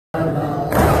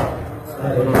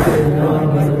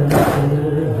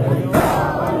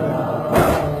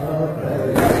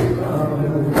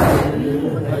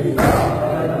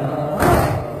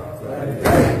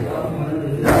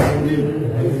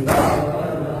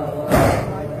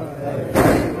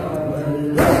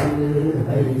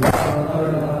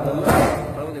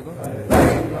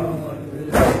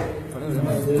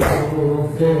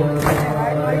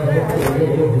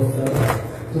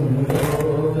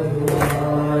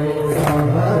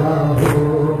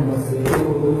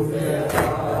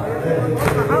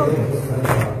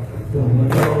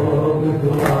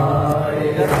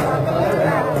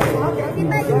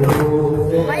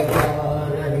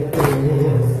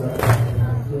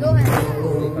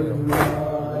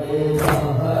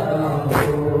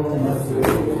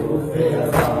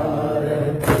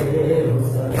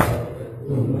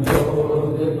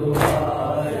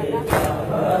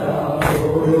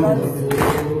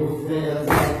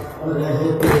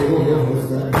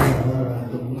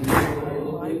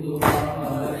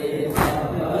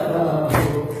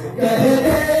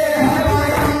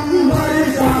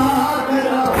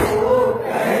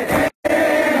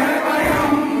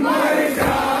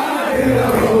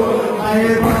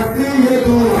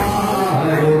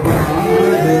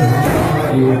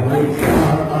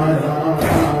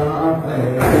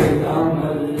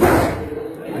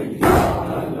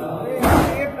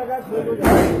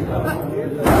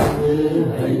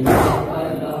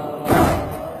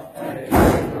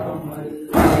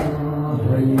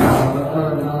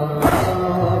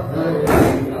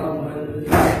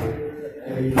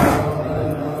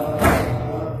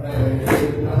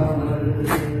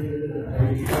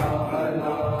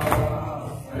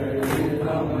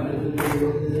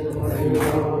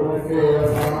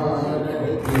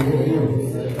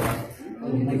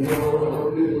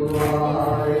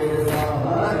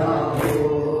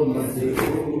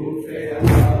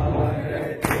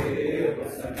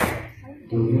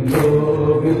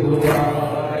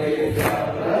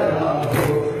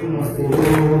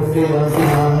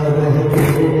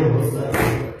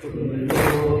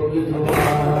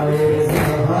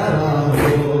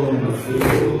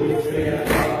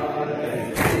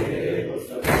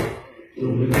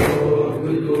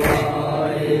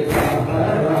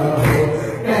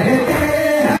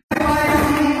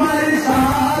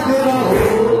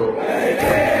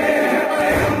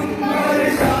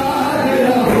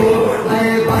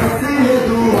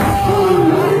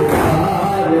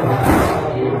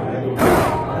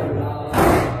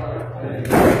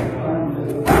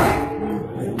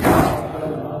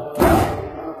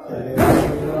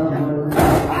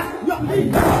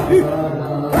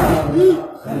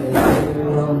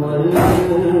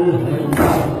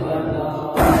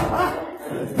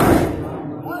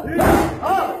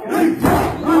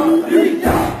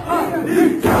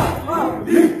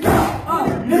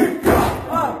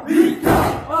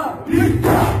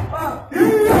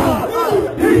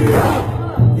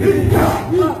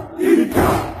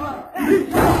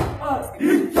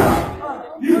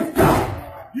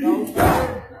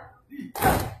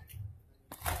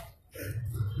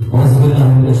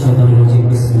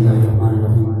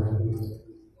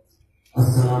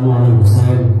अस्सलामु अलैकुम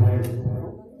हुसैन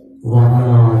व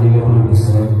अला आलि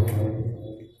हुसैन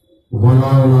व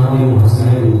अला आलि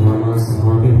हुसैन व अला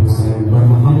सहाबे हुसैन व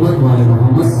मोहम्मद व आले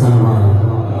मोहम्मद सल्लल्लाहु अलैहि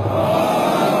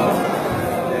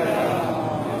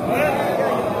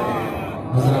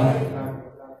वसल्लम।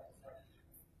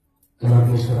 कलाम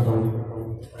पेश करता हूँ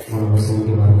मौलाना हुसैन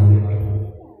के बारे में।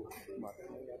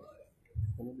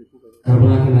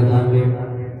 करबला के मैदान में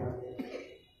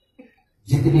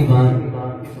जितनी बार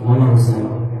मौलाना हुसैन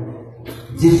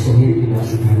जिस शहीद की लाश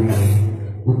उठाने गए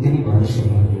उतनी बार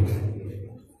शहीद हुए।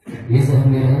 ये जहन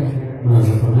में है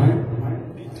मुलाज़ा फरमाएं।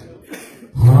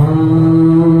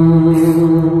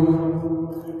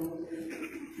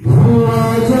 हुआ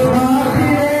जो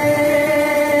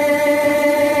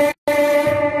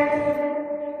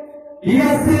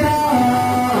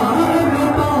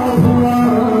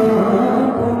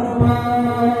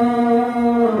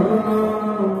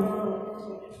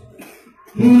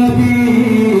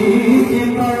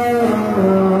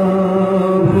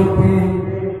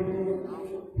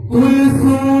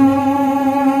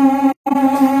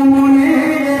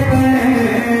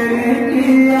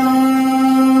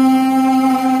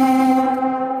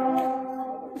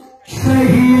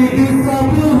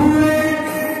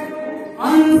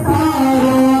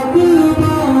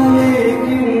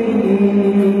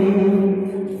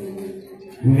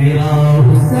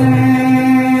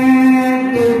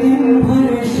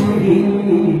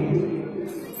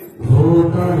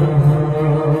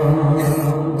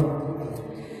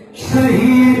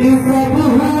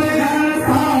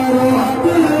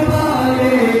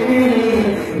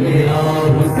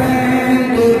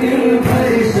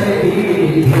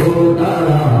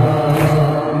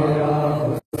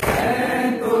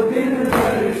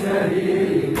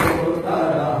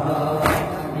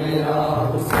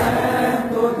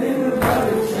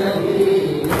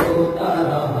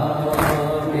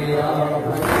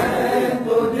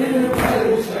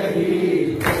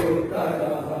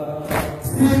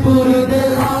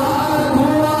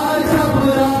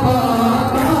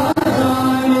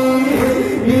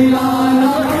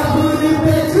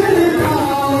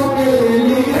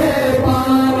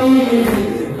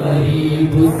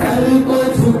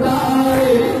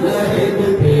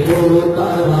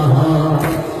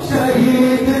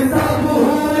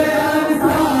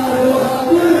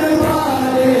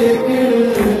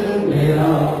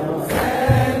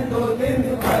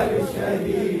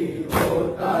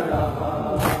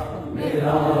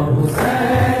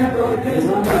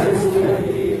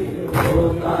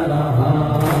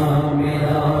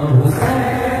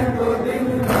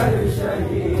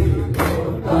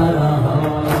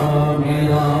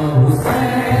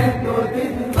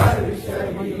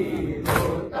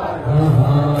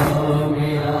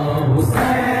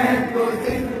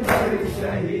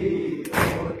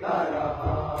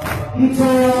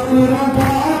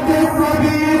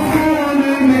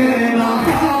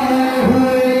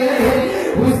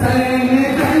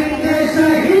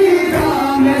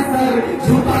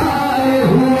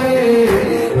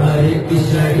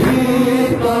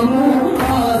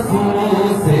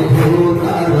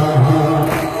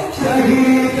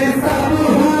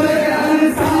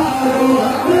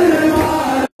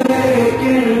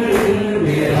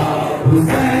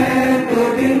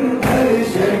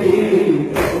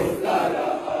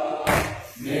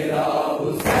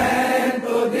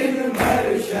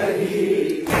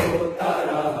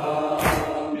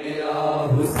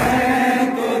हुसैन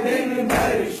तो दिन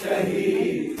भर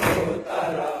शहीद होता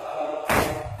रहा।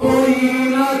 कोई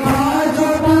न था जो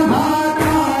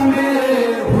बंधाता मेरे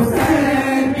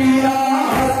हुसैन की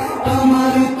आस,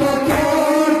 कमर तो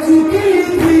तोड़ चुकी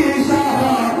थी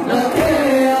शहादते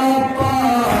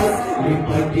अब्बास।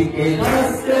 लिपट के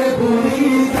दस्ते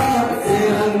बुरी जात से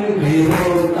रंग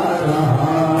होता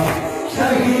रहा।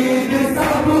 शहीद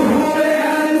सब हुए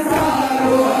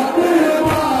अंसारो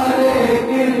अकबारे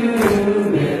किल,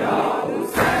 मेरा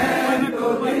हुसैन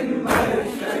तो दिन भर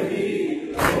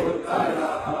शहीद होता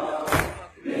रहा।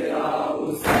 मेरा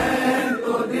हुसैन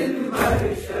तो दिन भर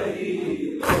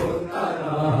शहीद होता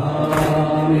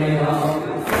रहा। मेरा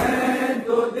हुसैन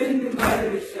तो दिन भर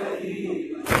शहीद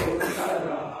होता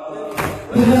रहा।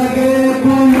 लगे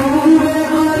गुनूर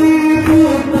गरीब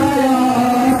दया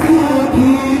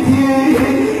सूखी थी,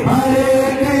 हर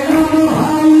एक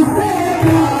लम्हा से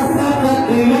प्यास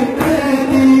तकलीफ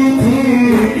थी।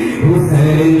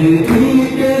 हुसैन जी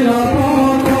के लबों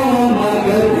को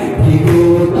मगर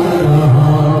भिगोता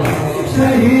रहा।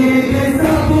 शहीद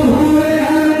सब हुए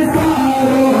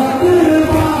अंसारो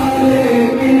अकबारे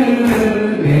किल,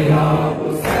 मेरा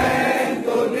हुसैन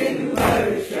तो दिन भर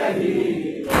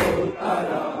शहीद होता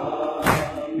रहा।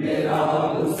 मेरा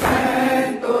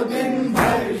हुसैन तो दिन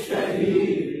भर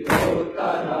शहीद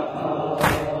होता रहा।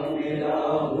 मेरा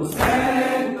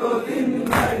हुसैन तो दिन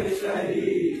भर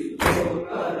शहीद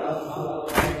होता रहा।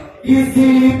 किसी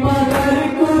पदर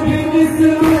को भी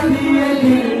किस्मत ये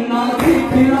दिल न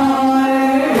दिखलाए,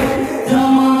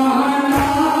 जमाना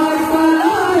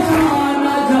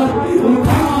तलाशाना जब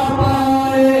उठा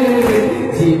पाए।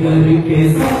 जिगर के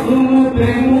जख्म पे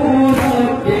मुँह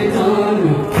रख के जान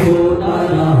खोता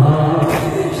रहा।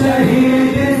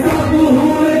 शहीद सब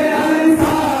हुए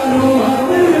अंसारो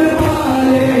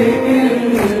अकबारे किल,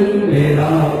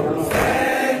 मेरा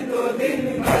हुसैन तो दिन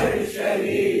भर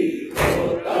शहीद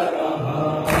होता रहा।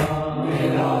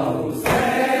 मेरा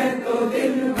हुसैन तो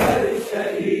दिन भर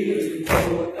शहीद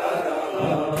होता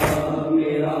रहा।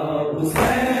 मेरा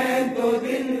हुसैन तो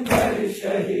दिन भर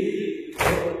शहीद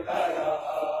होता रहा।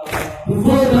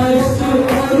 वो दश्त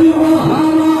और वो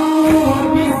हवाओं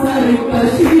की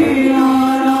सरकशी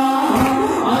आना,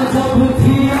 अजब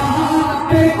थी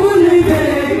आपके कुल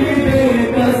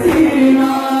बेकसी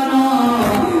नाना।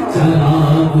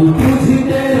 चराग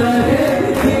बुझते रहे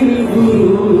दिन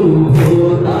गुरूब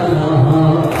होता रहा।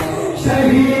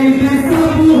 शहीद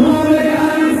सब हुए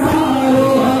अंसारो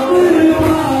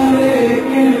अकबारे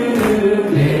किल,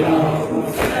 मेरा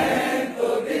हुसैन तो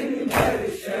दिन भर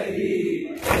शहीद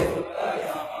होता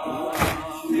रहा।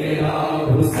 मेरा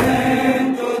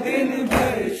हुसैन तो दिन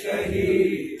भर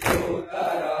शहीद होता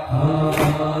रहा।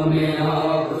 मेरा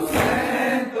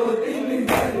हुसैन तो दिन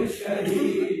भर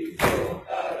शहीद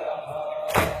होता रहा।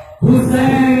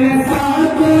 हुसैन सा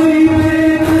कोई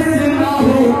बेबस न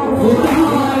हो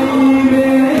खुदाई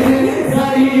में,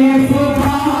 ज़रीफ़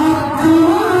बाप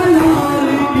जवालाल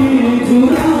की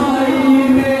जुदाई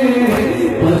में।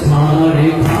 पछाड़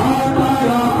खाता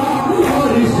रहा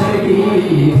और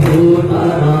शहीद होता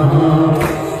रहा।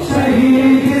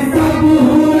 शहीद सब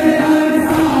हुए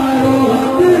अंसारो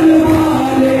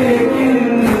अकबारे किल,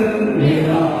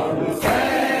 मेरा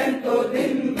हुसैन तो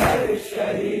दिन भर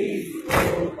शहीद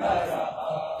होता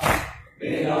रहा।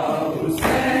 मेरा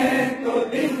हुसैन तो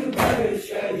दिन भर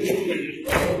शहीद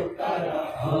होता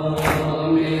रहा।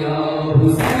 मेरा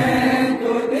हुसैन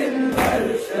तो दिन भर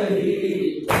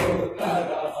शहीद होता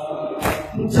रहा।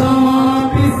 जमा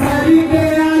पिसर के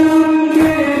अलम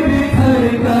में बिखर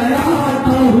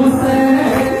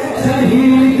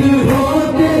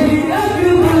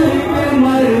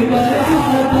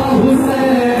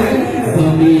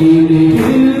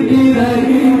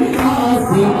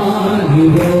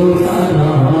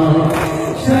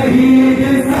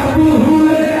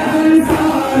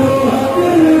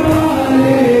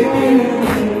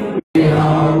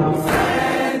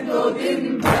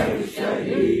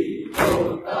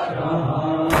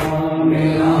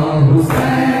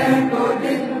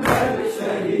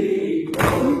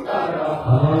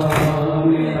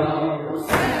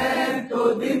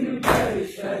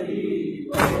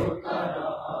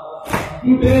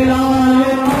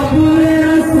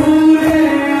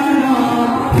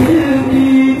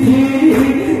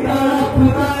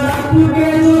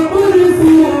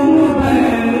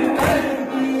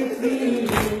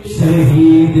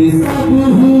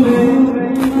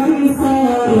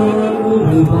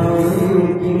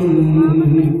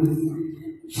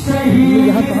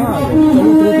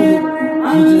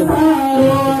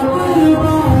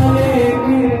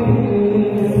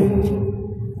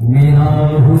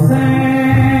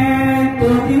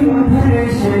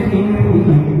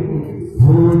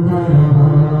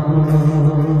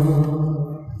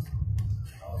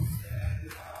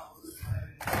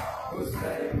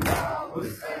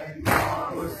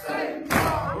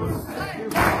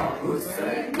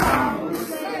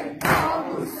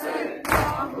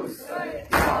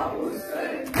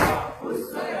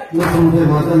मौसम पे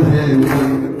मातम है,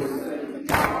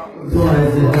 दुआ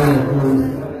ऐसे है।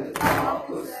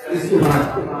 इसके बाद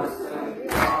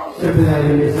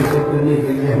शफिदारी में शिरकत करने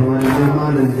के लिए हमारे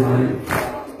मेहमान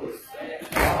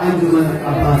अंजुमन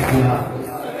अब्बास किया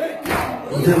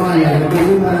जवान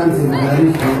आराम से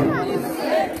गुजारिश है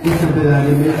इस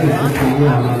शफिदारी में शिरकत के लिए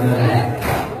हमारा है।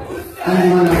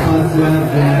 अंजुमन अब्बास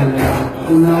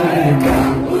उन्नाव के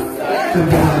मेहमान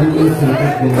शफिदारी में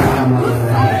शिरकत के लिए हमारा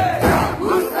है।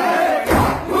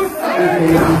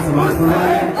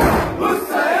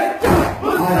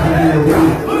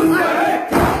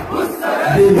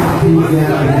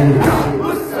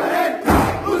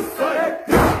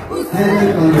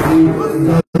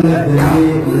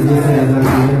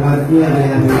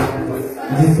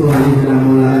 जिसको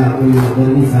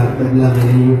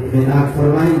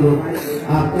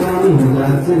आप तमामी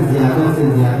हज़रात से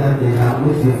ज्यादा तैयार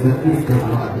में शिरकत की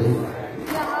इस्तेमाल करें।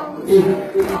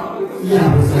 या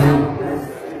हुसैन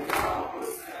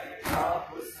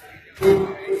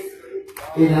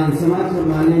ऐलान समाज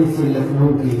फरमाने से लखनऊ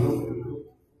की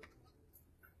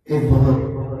एक बहुत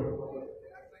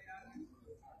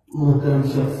मोहतरम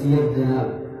शख्सियत जनाब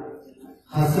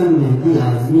हसन मेहदी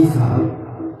आजमी साहब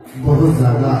बहुत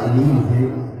ज्यादा अलीम है।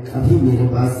 अभी मेरे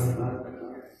पास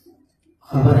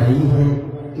खबर आई है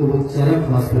कि वो चरक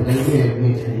हॉस्पिटल में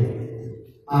एडमिट है।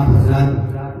 आप हजरात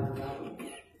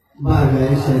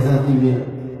बारगाह शहजादी में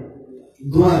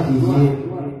दुआ कीजिए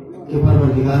कि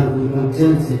परवरदिगार उनको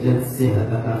जल्द से जल्द सेहत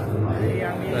अता फरमाए।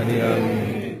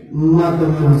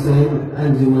 मातम हुसैन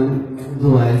अंजुमन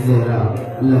दुआए ज़हरा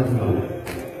लखनऊ।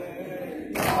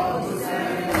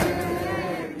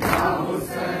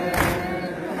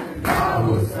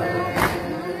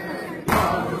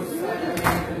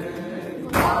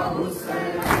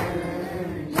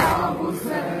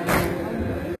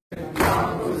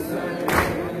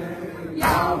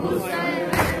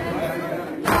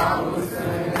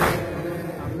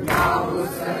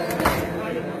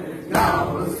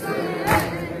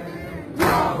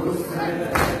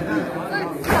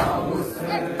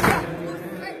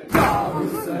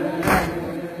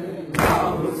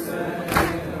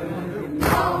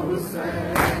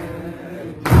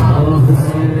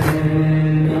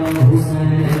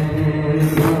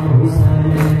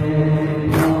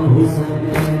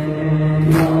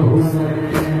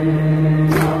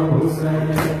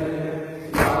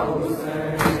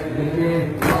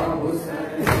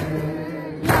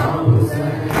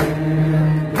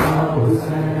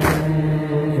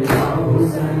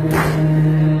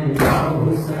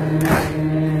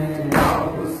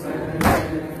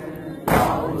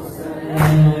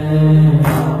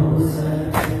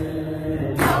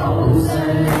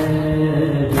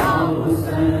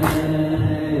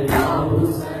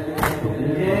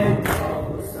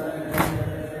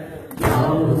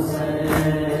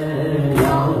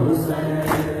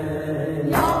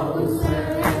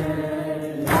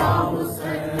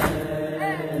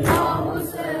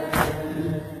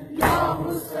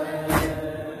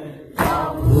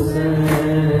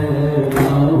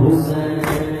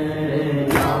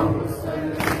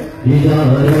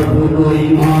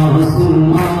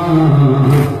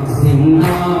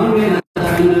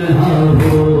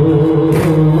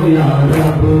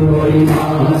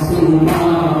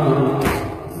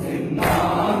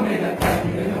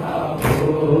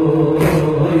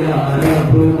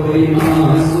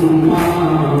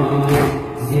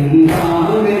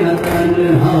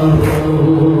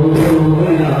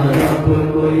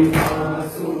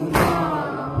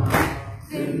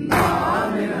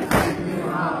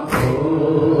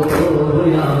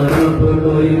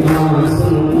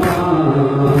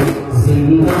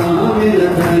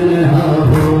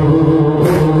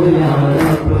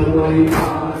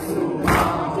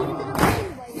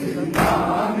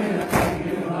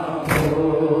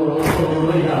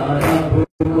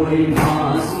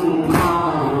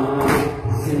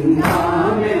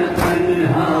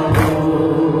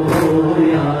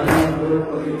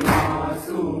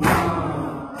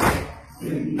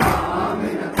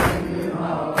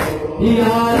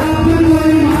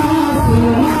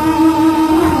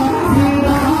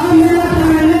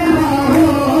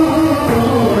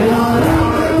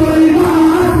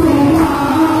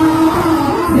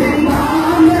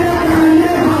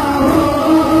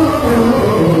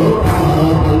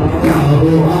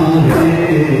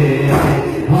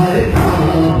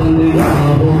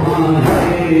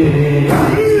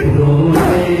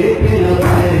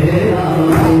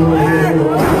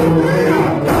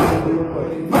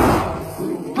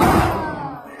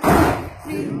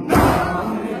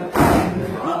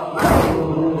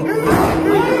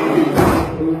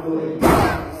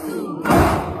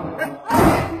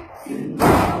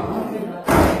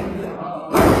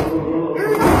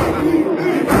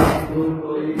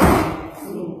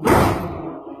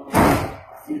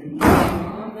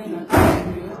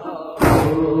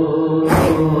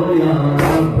 या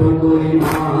रब कोई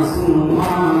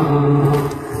मासूमा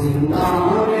जिंदा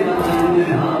मेरा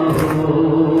तन्हा हो,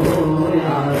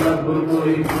 या रब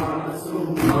कोई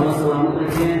मासूमा सलामत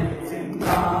रखें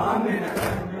जिंदा मेरा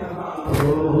तन्हा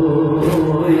हो,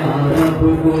 या रब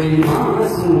कोई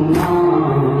मासूमा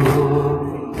हो,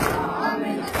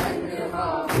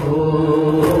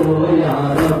 या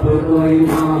रब कोई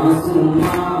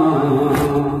मासूमा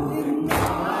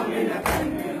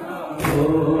हो,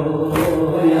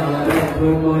 या रब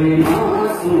कोई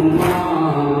मासूमा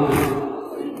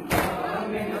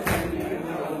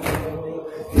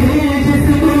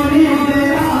जिसको नींद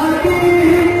आती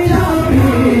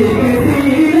शबीर के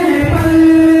सीने पर,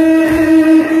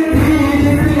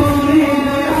 जिसको नींद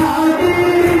आती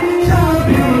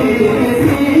शबीर के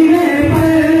सीने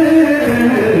पर,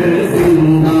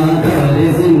 जिंदा घर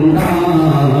जिंदा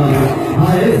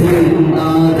हर जिंदा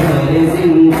घर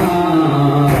जिंदा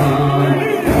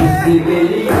इसके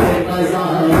लिए कज़ा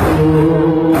हो।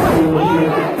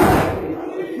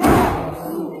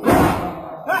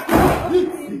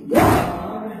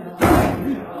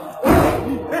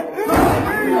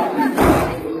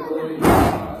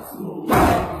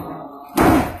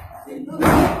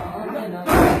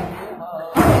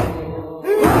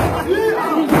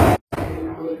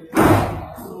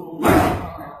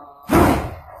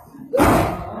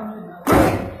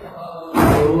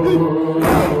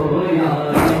 या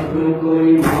रब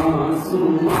कोई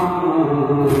मासूमा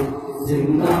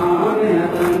जिंदा मेरा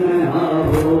तन्हा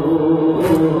हो,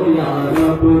 या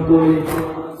रब कोई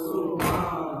मासूमा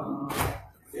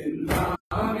जिंदा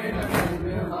मेरा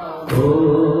तन्हा हो,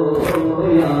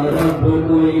 या रब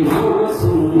कोई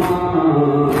मासूमा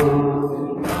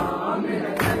जिंदा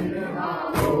मेरा तन्हा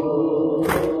हो,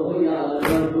 या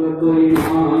रब कोई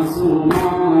मासूमा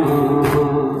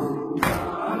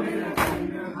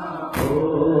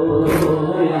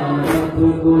या रब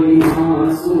कोई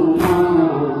मासूमा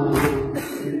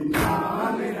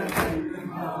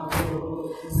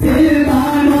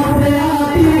सिरदानों से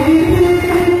आती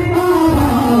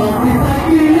आवाज़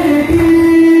सकीने की,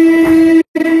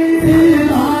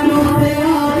 सिरदानों से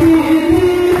आती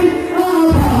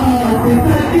आवाज़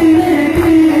सकीने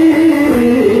की,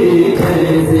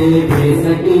 जैसे कि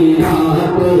सकीना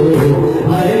को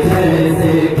हर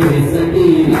जैसे कि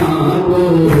सकीना को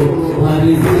हर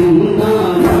जिंदा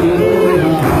मिल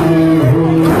रहा हो।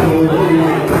 जिंदा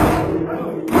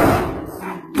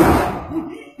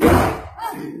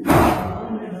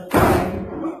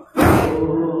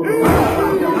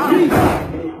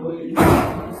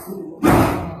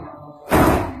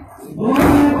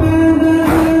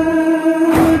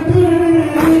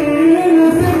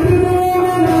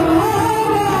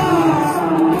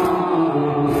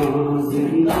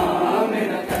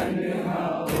मेरा तन्हा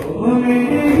हो नहीं कोई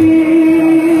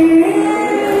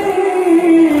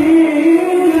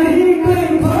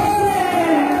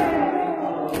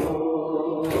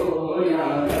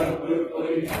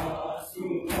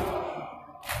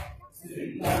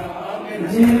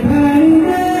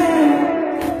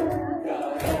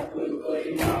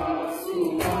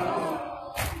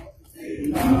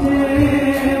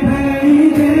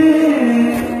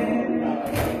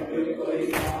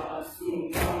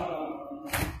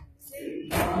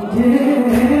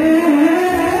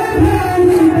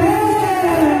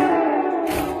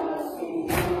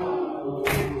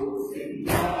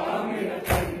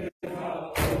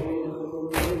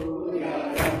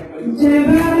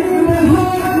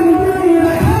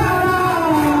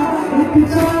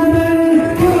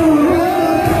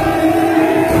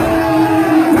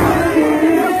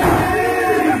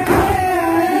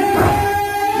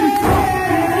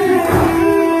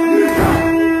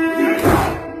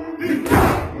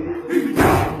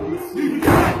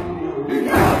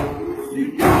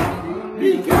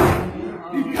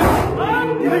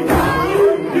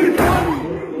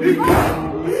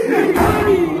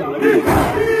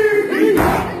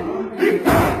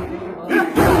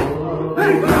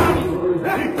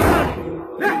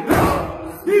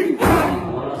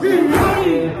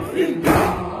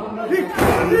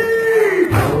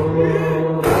भोले,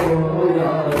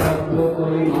 या रब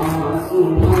कोई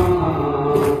मासूमा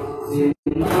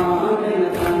जिंदा मेरा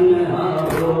तन्हा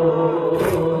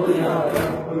या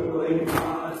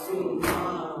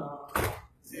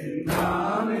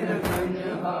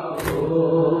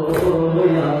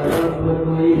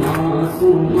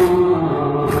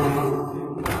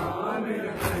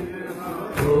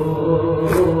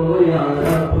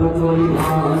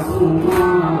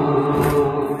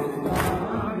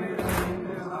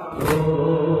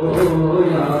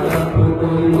रब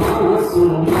कोई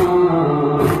मासूमा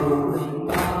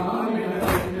जिंदा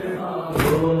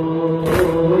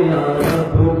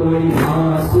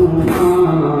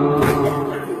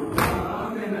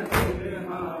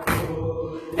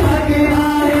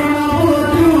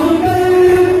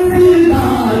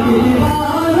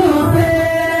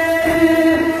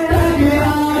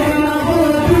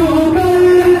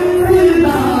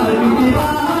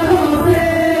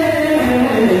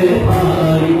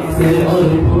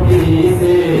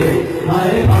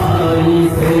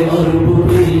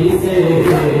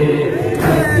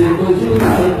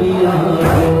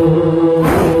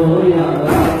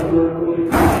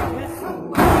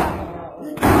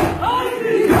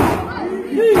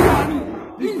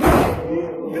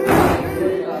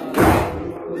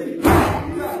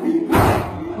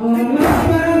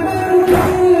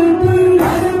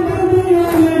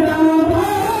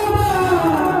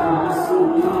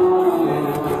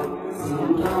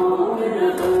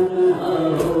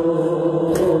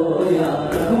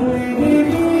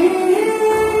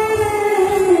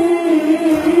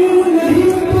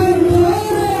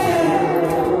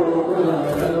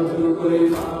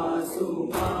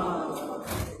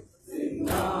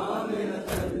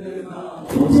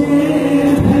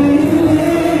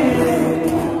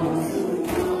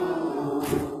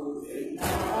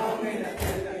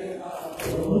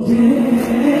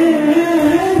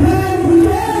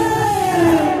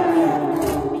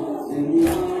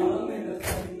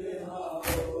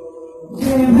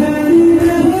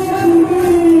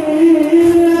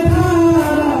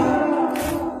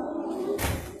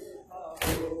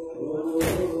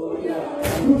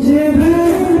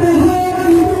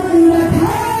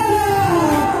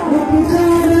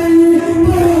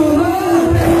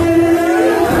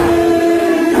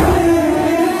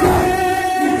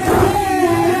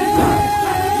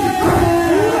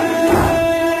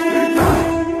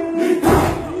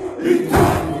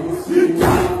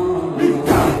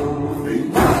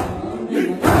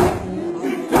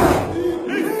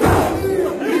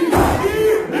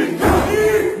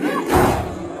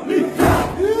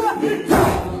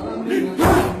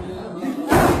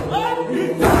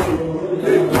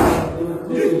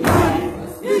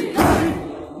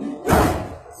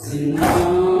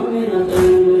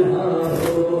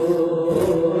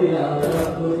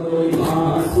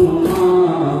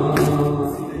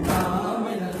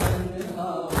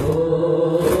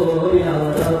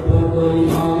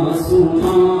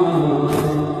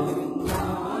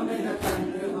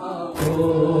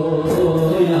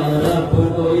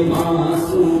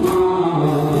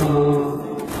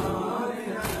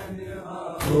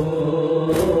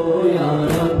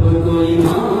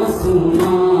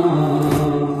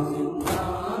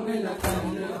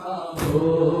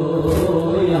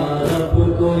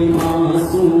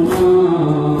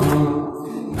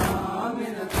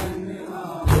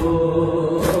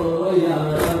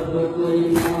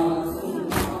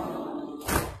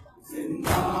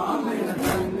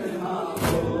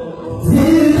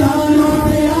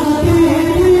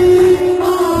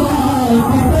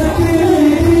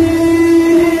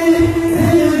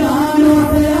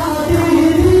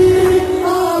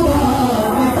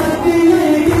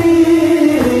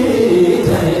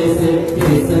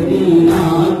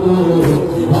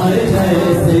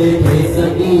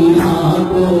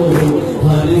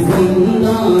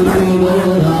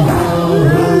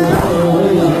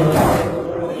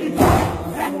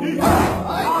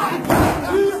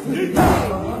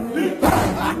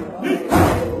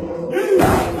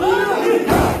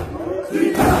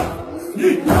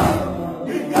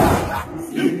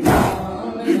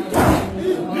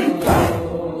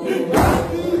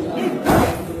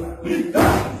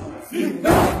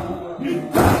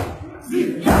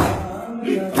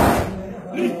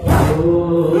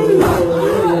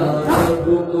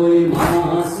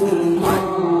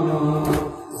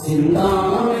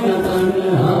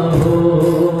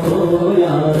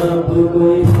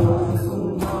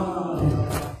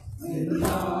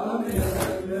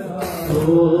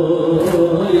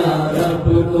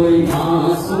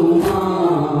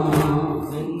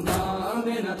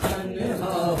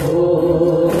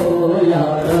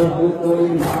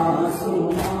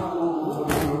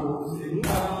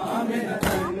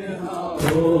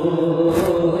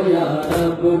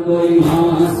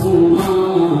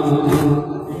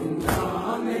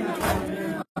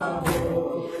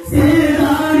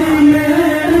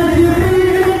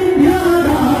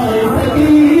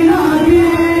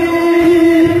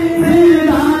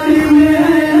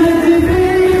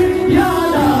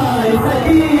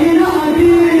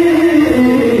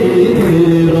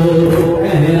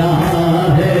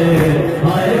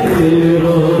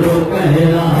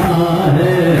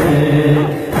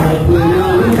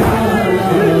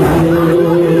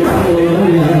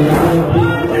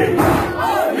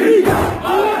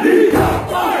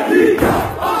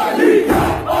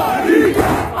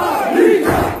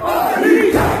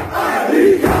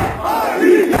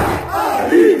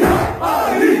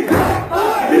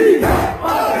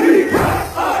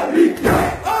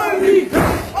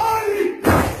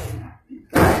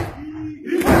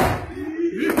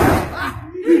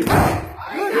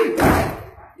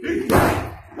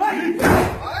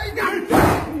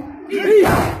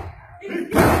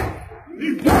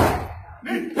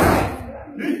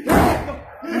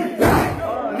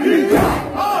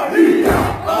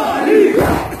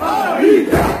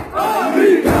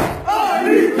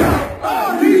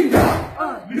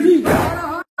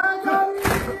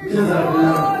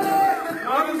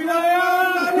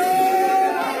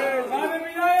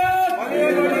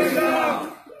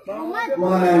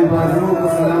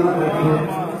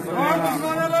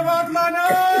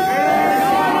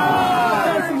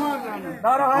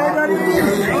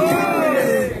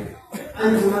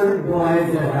अंजुमन दुआए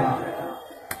ज़हरा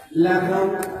लखनऊ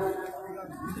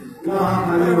वहाँ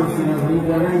खाने मशीन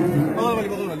कर रही थी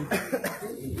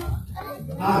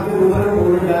आपके ऊपर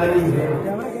होने जा रही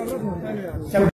है।